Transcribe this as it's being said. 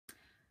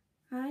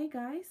Hi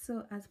guys,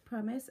 so as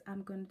promised,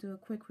 I'm going to do a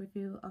quick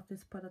review of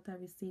this product I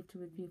received to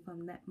review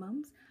from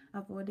Netmums.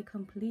 I've already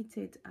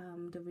completed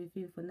the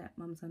review for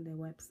Netmums on their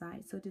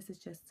website, so this is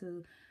just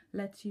to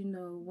let you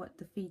know what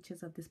the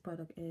features of this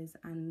product is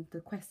and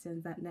the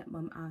questions that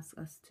Netmum asks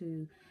us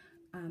to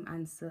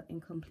answer in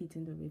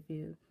completing the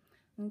review.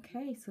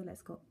 Okay, so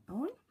let's go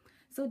on.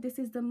 So this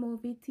is the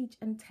Movi Teach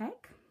and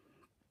Tech.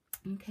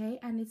 Okay,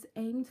 and it's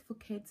aimed for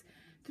kids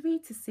 3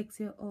 to 6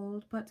 year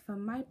old, but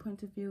from my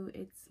point of view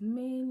it's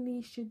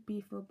mainly should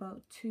be for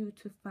about 2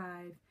 to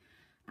 5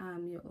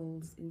 year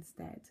olds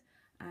instead.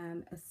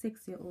 A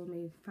 6-year-old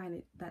may find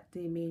it that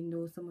they may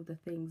know some of the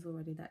things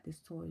already that this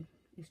toy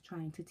is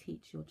trying to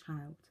teach your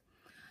child.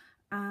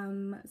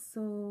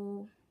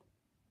 So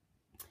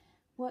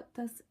what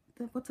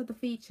are the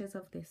features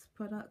of this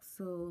product?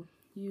 So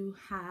you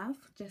have,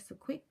 just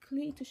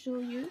quickly to show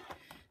you,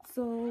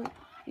 so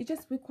you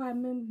just require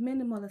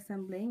minimal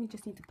assembling. You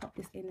just need to pop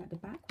this in at the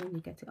back when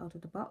you get it out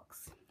of the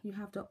box. You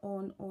have the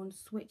on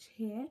switch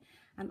here,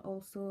 and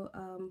also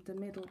the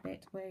middle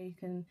bit where you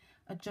can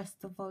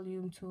adjust the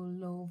volume to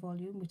low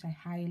volume, which I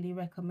highly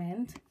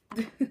recommend.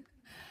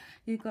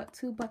 You've got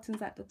 2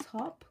 buttons at the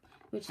top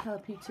which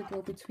help you to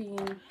go between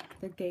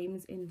the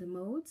games in the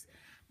modes,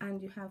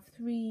 and you have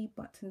 3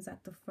 buttons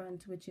at the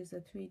front, which is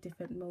 3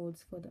 different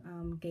modes for the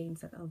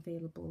games that are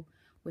available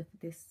with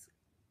this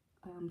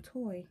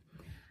toy.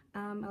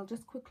 I'll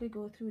just quickly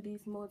go through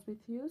these modes with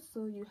you.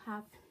 So you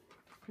have,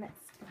 let's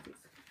get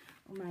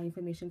my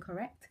information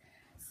correct.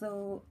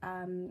 So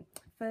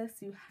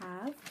first you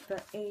have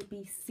the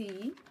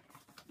ABC,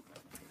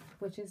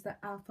 which is the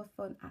Alpha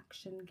Fun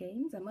Action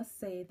Games. I must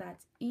say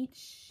that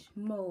each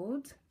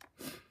mode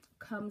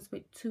comes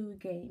with 2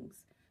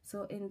 games.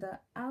 So in the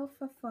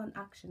Alpha Fun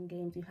Action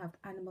Games, you have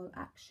animal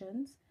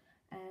actions,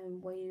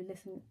 where you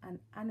listen an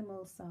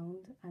animal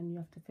sound and you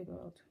have to figure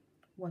out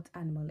what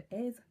animal it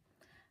is,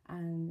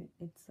 and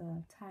it's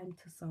timed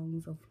to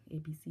songs of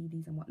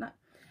ABCDs and whatnot.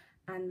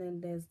 And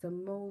then there's the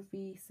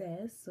Movie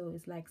Says, so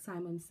it's like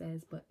Simon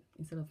Says, but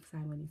instead of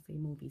Simon you say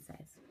Movie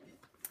Says.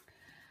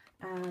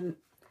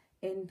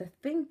 In the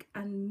Think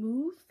and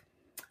Move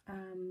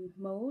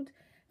mode,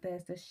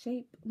 there's the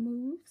Shape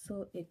Move,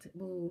 so it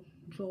will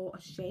draw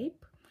a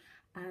shape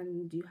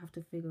and you have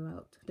to figure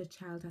out, the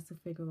child has to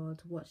figure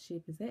out what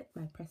shape is it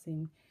by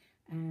pressing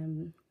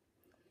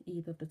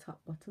either of the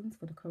top buttons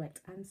for the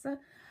correct answer.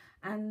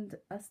 And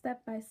a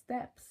step by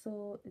step,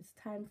 so it's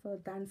time for a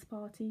dance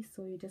party,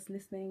 so you're just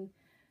listening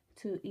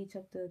to each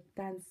of the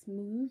dance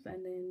moves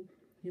and then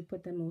you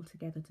put them all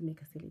together to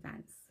make a silly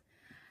dance.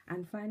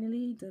 And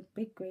finally, the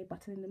big grey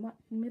button in the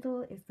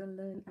middle is the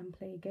Learn and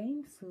Play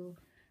game. So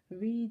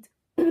read,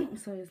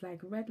 so it's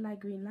like red light,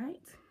 green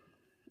light,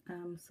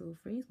 so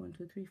freeze, 1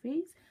 2 3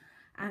 freeze,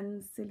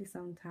 and silly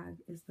sound tag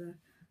is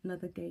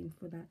another game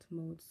for that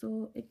mode.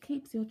 So it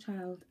keeps your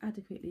child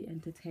adequately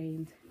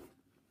entertained.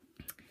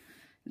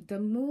 The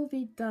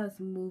movie does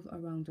move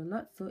around a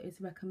lot, so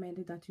it's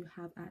recommended that you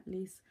have at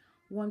least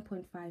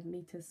 1.5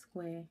 meters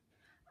square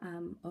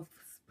of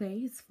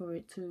space for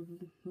it to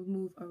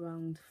move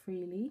around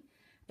freely.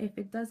 If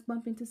it does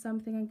bump into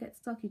something and get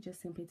stuck, you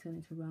just simply turn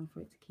it around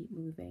for it to keep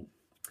moving.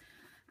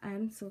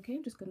 So okay,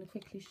 I'm just going to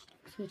quickly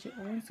switch it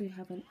on so you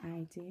have an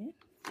idea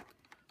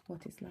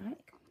what it's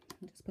like.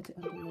 I'll just put it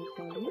on the low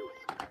volume.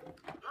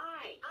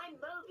 Hi, I'm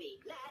Movi.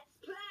 Let's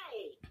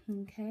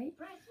play. Okay.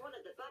 Press one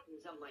of the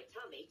buttons on my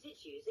tummy to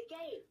choose a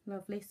game.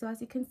 Lovely. So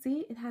as you can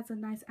see, it has a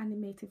nice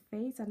animated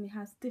face and it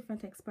has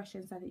different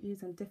expressions that it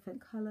uses in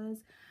different colors.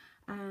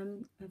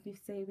 If you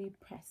say we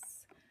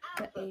press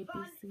the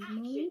ABC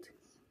mode,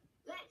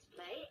 let's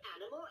play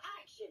animal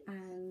action,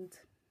 and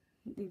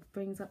it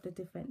brings up the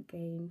different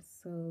games.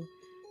 So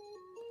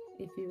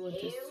if you want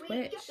to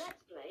switch,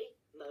 let's play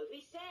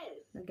Movi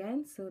Says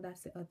again, so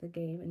that's the other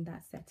game in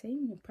that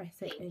setting. You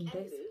press it in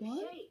this one.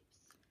 Shapes.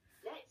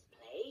 Let's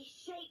play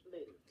shape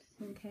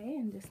moves. Okay,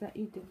 and just let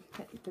you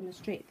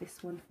demonstrate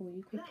this one for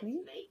you quickly.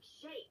 Let's make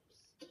shapes.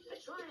 A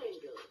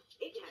triangle.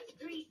 It has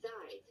 3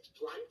 sides.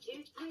 1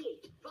 2 3.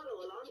 Follow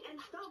along and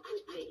stomp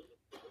with me.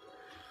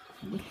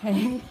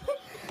 Okay.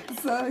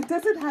 So it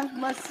doesn't have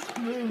much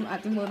room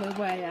at the moment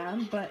where I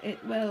am, but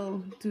it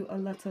will do a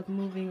lot of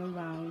moving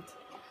around.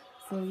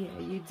 So yeah,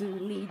 you do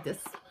need the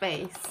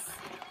space.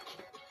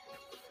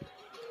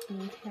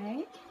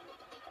 Okay.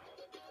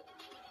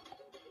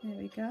 There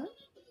we go.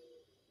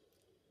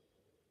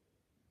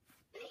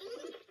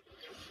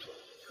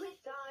 Quiz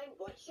time.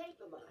 What shape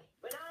am I?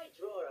 When I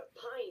draw a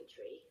pine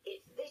tree,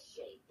 it's this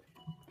shape.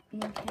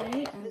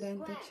 Okay, and then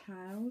the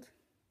child.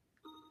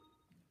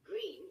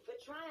 Green for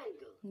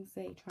triangle. And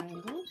say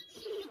triangle.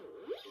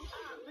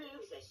 Our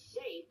moves are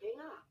shaping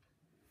up.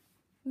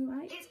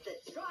 Right. It's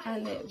the triangle.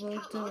 And it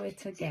will do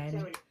it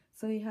again.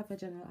 So you have a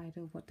general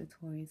idea of what the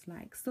toy is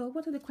like. So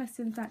what are the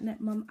questions that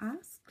Netmum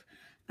asked?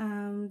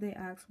 They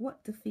asked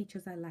what the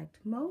features I liked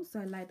most.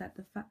 So I liked that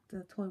the fact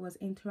the toy was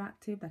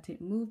interactive, that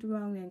it moved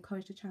around. They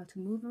encouraged the child to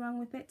move around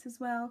with it as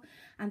well,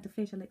 and the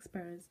facial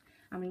expressions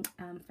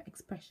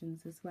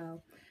as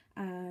well.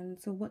 And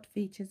so what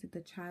features did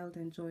the child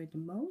enjoy the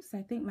most?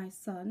 I think my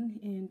son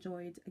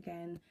enjoyed,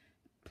 again,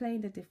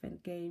 playing the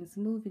different games,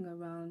 moving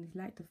around. He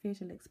liked the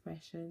facial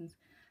expressions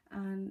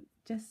and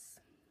just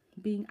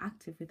being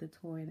active with the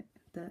toy and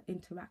the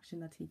interaction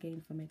that he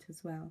gained from it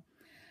as well.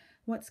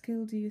 What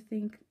skill do you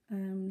think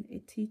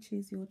it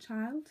teaches your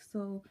child?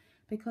 So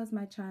because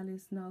my child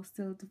is now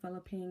still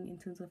developing in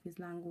terms of his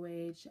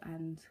language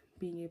and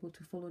being able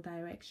to follow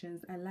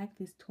directions, I like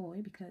this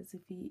toy because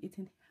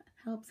it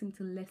helps him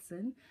to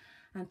listen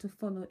and to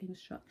follow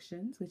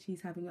instructions, which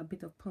he's having a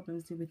bit of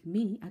problems with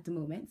me at the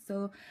moment.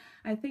 So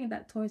I think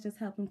that toys just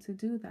help him to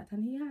do that,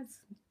 and he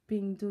has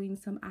been doing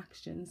some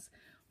actions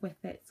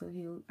with it. So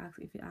he'll ask,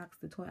 if you ask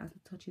the toy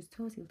to touch his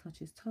toes, he'll touch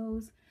his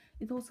toes.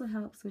 It also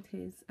helps with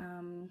his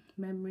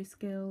memory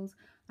skills,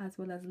 as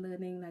well as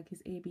learning like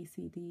his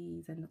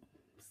ABCDs and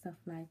stuff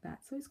like that.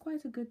 So it's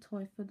quite a good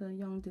toy for the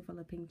young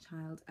developing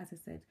child. As I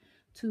said,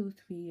 2-3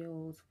 year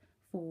olds,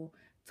 4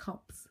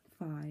 tops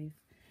 5.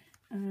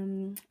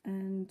 And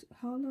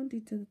how long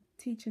did the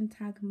Teach and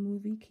Tag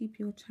movie keep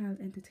your child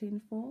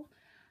entertained for?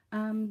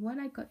 When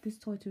I got this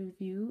toy to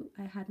review,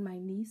 I had my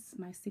niece,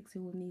 my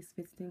 6-year-old niece,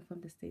 visiting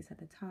from the States at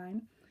the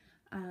time.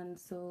 And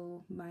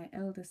so my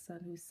eldest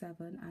son, who's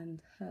 7,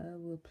 and her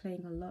were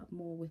playing a lot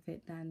more with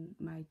it than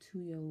my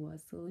 2-year-old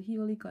was. So he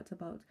only got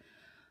about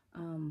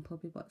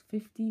probably about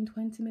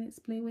 15-20 minutes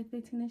play with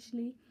it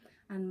initially,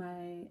 and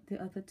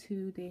the other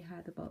two, they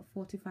had about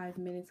 45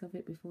 minutes of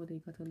it before they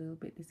got a little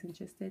bit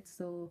disinterested.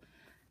 So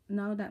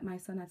now that my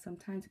son had some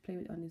time to play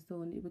with on his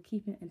own, it would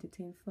keep him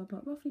entertained for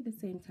about roughly the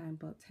same time,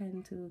 about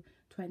 10 to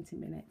 20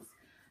 minutes.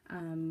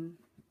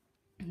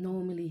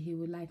 Normally he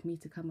would like me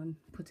to come and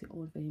put it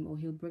on for him, or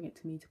he'll bring it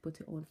to me to put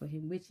it on for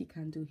him, which he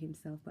can do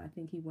himself, but I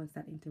think he wants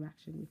that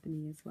interaction with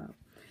me as well.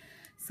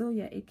 So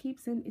yeah, it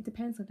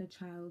depends on the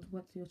child,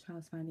 what your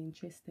child's finding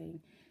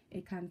interesting.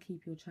 It can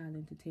keep your child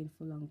entertained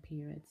for long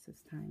periods of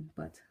time,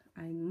 but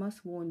I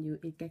must warn you,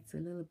 it gets a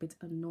little bit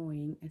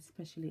annoying,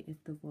 especially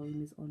if the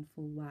volume is on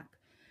full whack.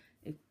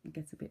 It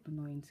gets a bit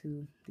annoying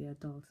to the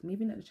adults,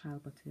 maybe not the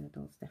child, but to the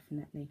adults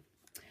definitely.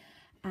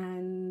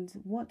 And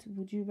what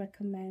would you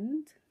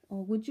recommend,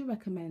 or would you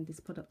recommend this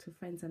product to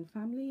friends and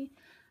family?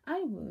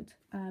 I would,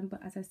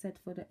 but as I said,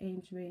 for the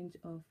age range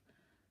of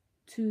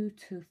 2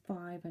 to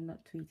 5 and not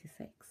 3 to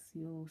 6.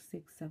 Your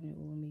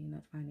 6-7-year-old may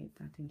not find it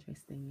that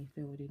interesting if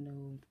they already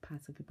know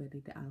parts of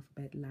the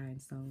alphabet, lion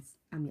songs,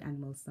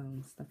 animal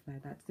songs, stuff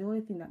like that. The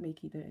only thing that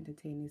make it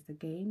entertaining is the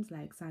games,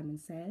 like Simon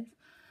Says.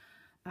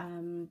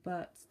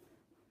 But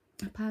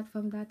apart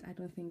from that, I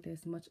don't think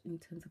there's much in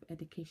terms of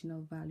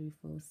educational value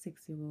for a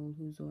 6-year-old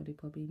who's already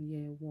probably in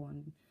year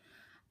 1,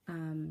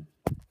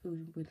 who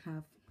would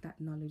have that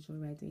knowledge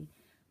already.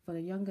 For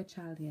the younger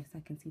child, yes,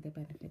 I can see the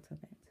benefit of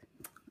it.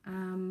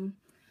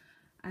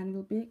 And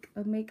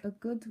we'll make a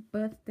good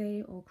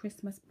birthday or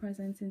Christmas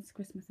present, since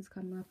Christmas is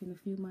coming up in a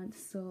few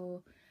months.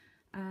 So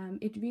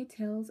it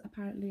retails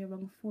apparently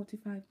around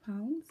 £45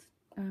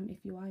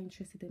 if you are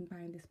interested in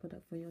buying this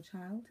product for your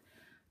child.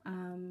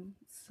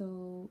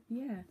 So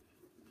yeah,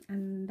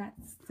 and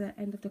that's the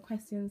end of the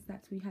questions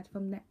that we had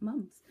from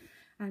Netmums,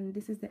 and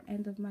this is the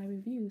end of my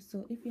review.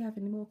 So if you have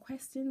any more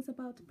questions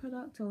about the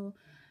product, or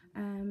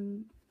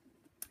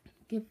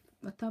give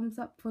a thumbs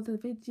up for the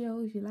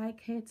video if you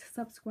like it,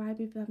 subscribe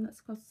if you have not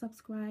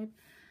subscribed,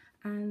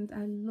 and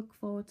I look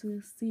forward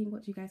to seeing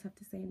what you guys have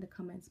to say in the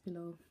comments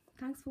below.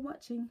 Thanks for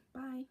watching.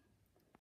 Bye.